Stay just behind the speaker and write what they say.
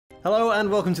Hello and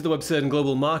welcome to the Webcertain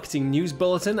Global Marketing News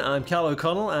Bulletin. I'm Cal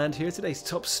O'Connell and here are today's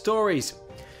top stories.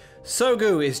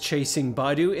 Sogou is chasing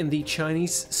Baidu in the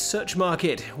Chinese search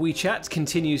market. WeChat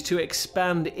continues to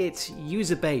expand its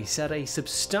user base at a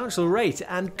substantial rate,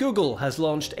 and Google has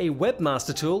launched a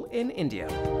webmaster tool in India.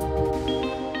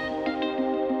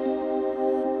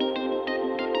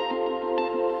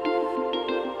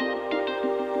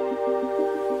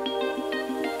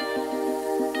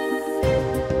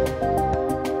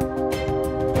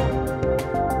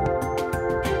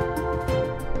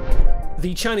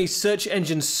 The Chinese search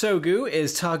engine Sogou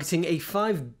is targeting a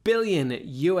 $5 billion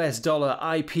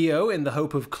IPO in the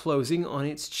hope of closing on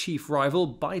its chief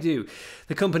rival, Baidu.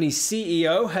 The company's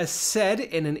CEO has said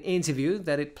in an interview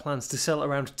that it plans to sell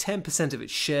around 10% of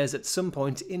its shares at some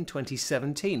point in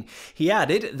 2017. He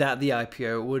added that the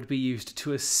IPO would be used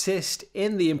to assist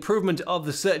in the improvement of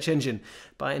the search engine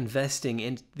by investing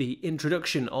in the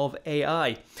introduction of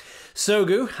AI.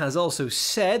 Sogou has also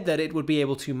said that it would be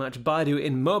able to match Baidu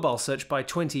in mobile search by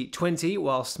 2020,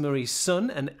 whilst Maurice Sun,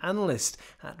 an analyst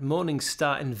at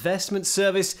Morningstar Investment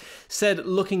Service, said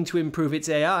looking to improve its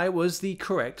AI was the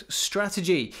correct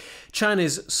strategy.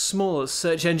 China's smaller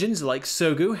search engines like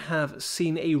Sogou have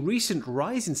seen a recent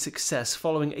rise in success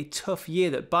following a tough year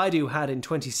that Baidu had in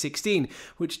 2016,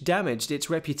 which damaged its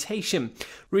reputation.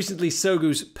 Recently,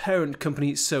 Sogou's parent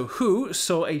company Sohu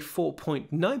saw a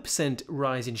 4.9%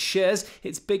 rise in shares,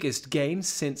 its biggest gain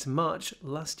since March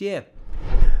last year.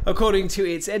 According to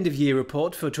its end-of-year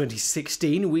report for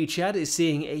 2016, WeChat is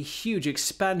seeing a huge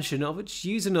expansion of its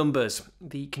user numbers.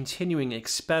 The continuing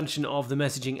expansion of the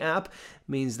messaging app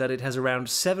means that it has around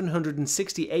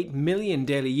 768 million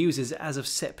daily users as of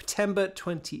September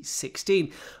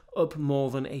 2016, up more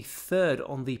than a third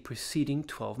on the preceding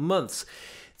 12 months.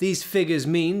 These figures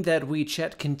mean that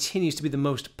WeChat continues to be the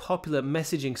most popular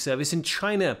messaging service in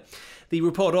China. The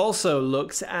report also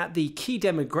looks at the key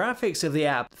demographics of the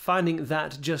app, finding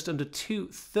that just under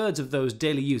 2/3 of those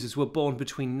daily users were born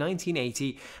between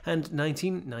 1980 and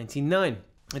 1999.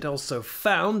 It also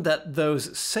found that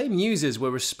those same users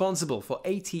were responsible for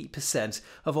 80%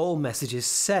 of all messages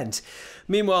sent.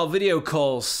 Meanwhile, video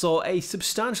calls saw a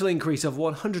substantial increase of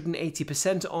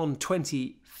 180% on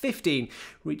 2015,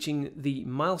 reaching the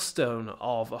milestone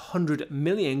of 100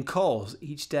 million calls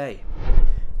each day.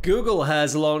 Google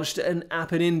has launched an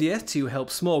app in India to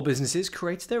help small businesses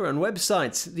create their own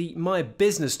websites. The My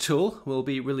Business tool will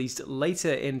be released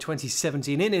later in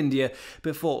 2017 in India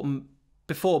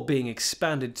before being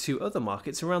expanded to other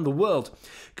markets around the world.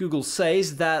 Google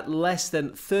says that less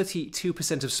than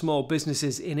 32% of small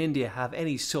businesses in India have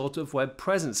any sort of web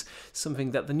presence,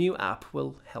 something that the new app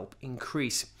will help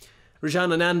increase.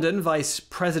 Rajan Anandan, Vice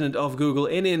President of Google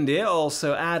in India,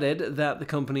 also added that the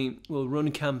company will run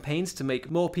campaigns to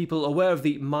make more people aware of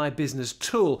the My Business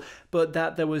tool, but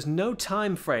that there was no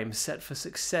time frame set for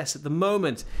success at the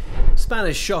moment.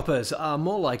 Spanish shoppers are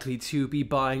more likely to be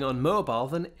buying on mobile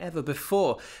than ever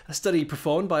before. A study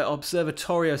performed by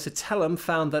Observatorio Satellum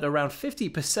found that around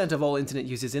 50% of all internet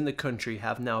users in the country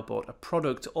have now bought a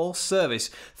product or service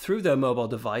through their mobile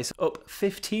device, up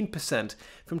 15%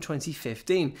 from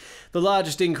 2015. The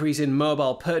largest increase in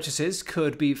mobile purchases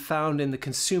could be found in the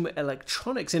consumer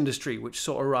electronics industry, which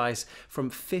saw a rise from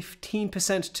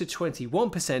 15% to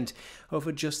 21%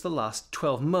 over just the last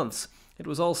 12 months. It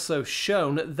was also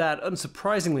shown that,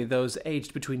 unsurprisingly, those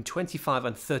aged between 25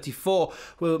 and 34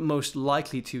 were most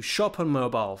likely to shop on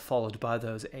mobile, followed by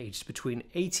those aged between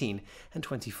 18 and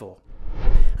 24.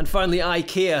 And finally,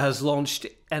 IKEA has launched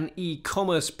an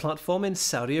e-commerce platform in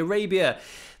Saudi Arabia.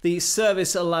 The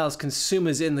service allows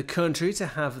consumers in the country to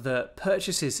have their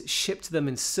purchases shipped to them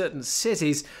in certain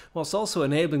cities, whilst also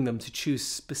enabling them to choose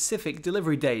specific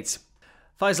delivery dates.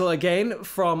 Faisal again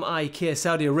from IKEA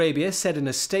Saudi Arabia said in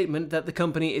a statement that the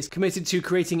company is committed to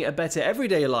creating a better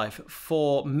everyday life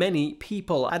for many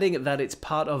people, adding that it's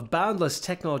part of boundless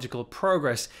technological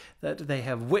progress that they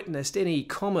have witnessed in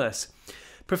e-commerce.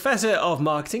 Professor of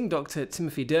Marketing Dr.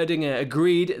 Timothy Derdinger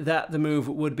agreed that the move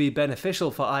would be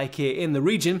beneficial for IKEA in the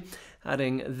region,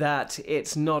 adding that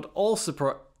it's not at all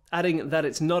surprising that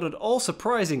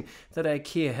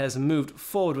IKEA has moved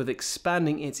forward with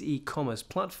expanding its e-commerce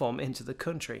platform into the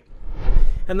country.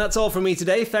 And that's all from me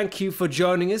today. Thank you for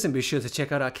joining us, and be sure to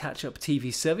check out our Catch-Up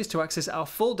TV service to access our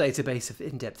full database of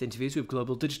in-depth interviews with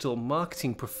global digital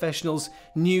marketing professionals,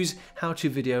 news, how-to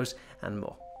videos, and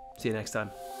more. See you next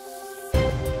time.